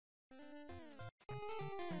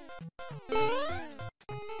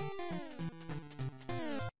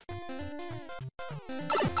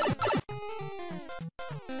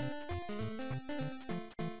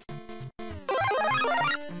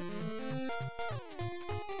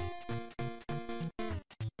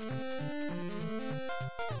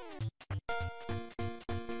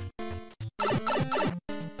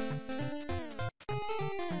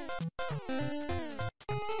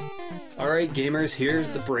Alright gamers, here's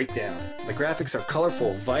the breakdown. The graphics are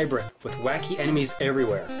colorful, vibrant, with wacky enemies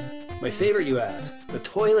everywhere. My favorite, you ask? The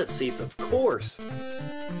toilet seats, of course!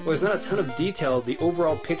 While there's not a ton of detail, the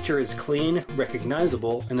overall picture is clean,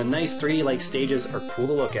 recognizable, and the nice 3D-like stages are cool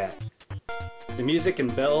to look at. The music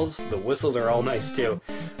and bells, the whistles are all nice too.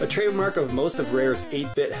 A trademark of most of Rare's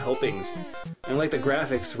 8-bit helpings. And like the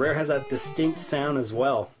graphics, Rare has that distinct sound as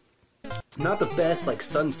well. Not the best like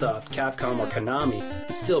Sunsoft, Capcom, or Konami,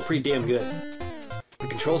 but still pretty damn good. The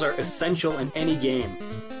controls are essential in any game,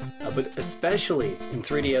 but especially in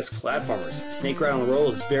 3DS platformers. Snake Rattle and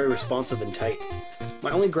Roll is very responsive and tight.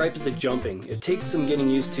 My only gripe is the jumping. It takes some getting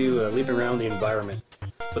used to leaping around the environment,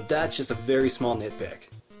 but that's just a very small nitpick.